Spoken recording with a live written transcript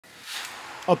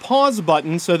A pause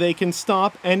button so they can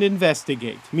stop and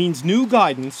investigate means new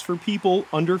guidance for people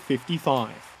under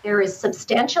 55. There is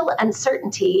substantial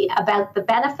uncertainty about the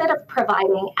benefit of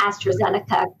providing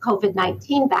AstraZeneca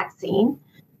COVID-19 vaccine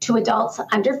to adults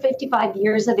under 55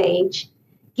 years of age,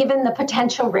 given the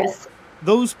potential risks.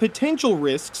 Those potential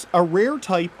risks, a rare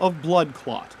type of blood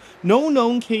clot. No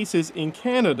known cases in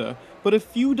Canada, but a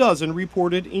few dozen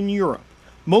reported in Europe,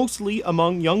 mostly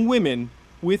among young women,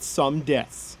 with some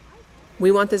deaths.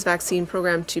 We want this vaccine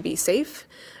program to be safe.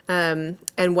 And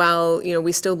while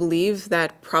we still believe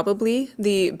that probably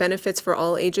the benefits for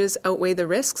all ages outweigh the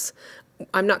risks,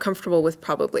 I'm not comfortable with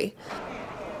probably.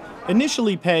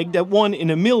 Initially pegged at 1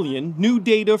 in a million, new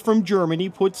data from Germany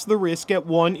puts the risk at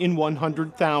 1 in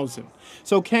 100,000.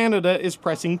 So Canada is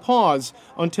pressing pause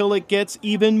until it gets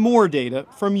even more data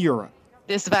from Europe.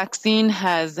 This vaccine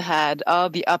has had all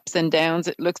the ups and downs.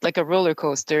 It looks like a roller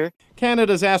coaster.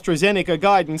 Canada's AstraZeneca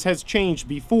guidance has changed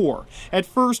before. At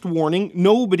first warning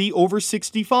nobody over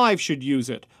 65 should use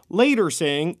it. Later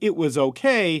saying it was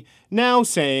okay. Now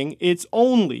saying it's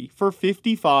only for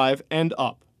 55 and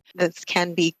up. This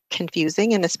can be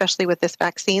confusing, and especially with this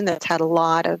vaccine that's had a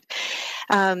lot of,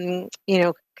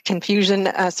 confusion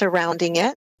surrounding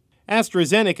it.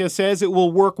 AstraZeneca says it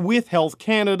will work with Health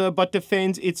Canada but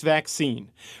defends its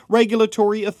vaccine.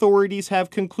 Regulatory authorities have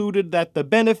concluded that the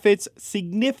benefits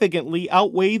significantly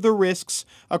outweigh the risks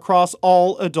across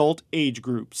all adult age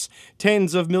groups.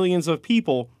 Tens of millions of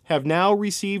people have now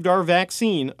received our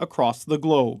vaccine across the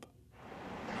globe.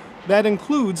 That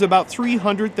includes about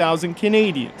 300,000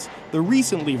 Canadians. The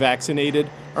recently vaccinated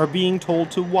are being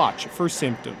told to watch for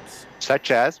symptoms,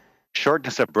 such as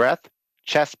shortness of breath,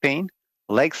 chest pain,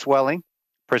 leg swelling,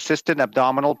 persistent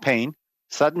abdominal pain,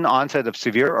 sudden onset of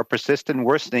severe or persistent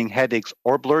worsening headaches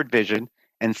or blurred vision,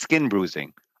 and skin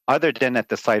bruising, other than at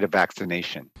the site of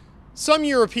vaccination. Some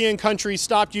European countries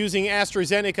stopped using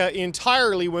AstraZeneca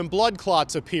entirely when blood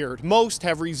clots appeared. Most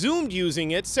have resumed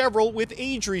using it, several with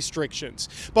age restrictions.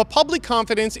 But public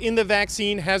confidence in the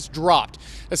vaccine has dropped.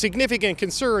 A significant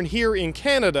concern here in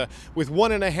Canada, with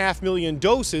 1.5 million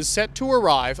doses set to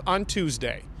arrive on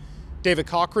Tuesday. David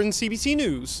Cochran, CBC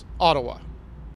News, Ottawa.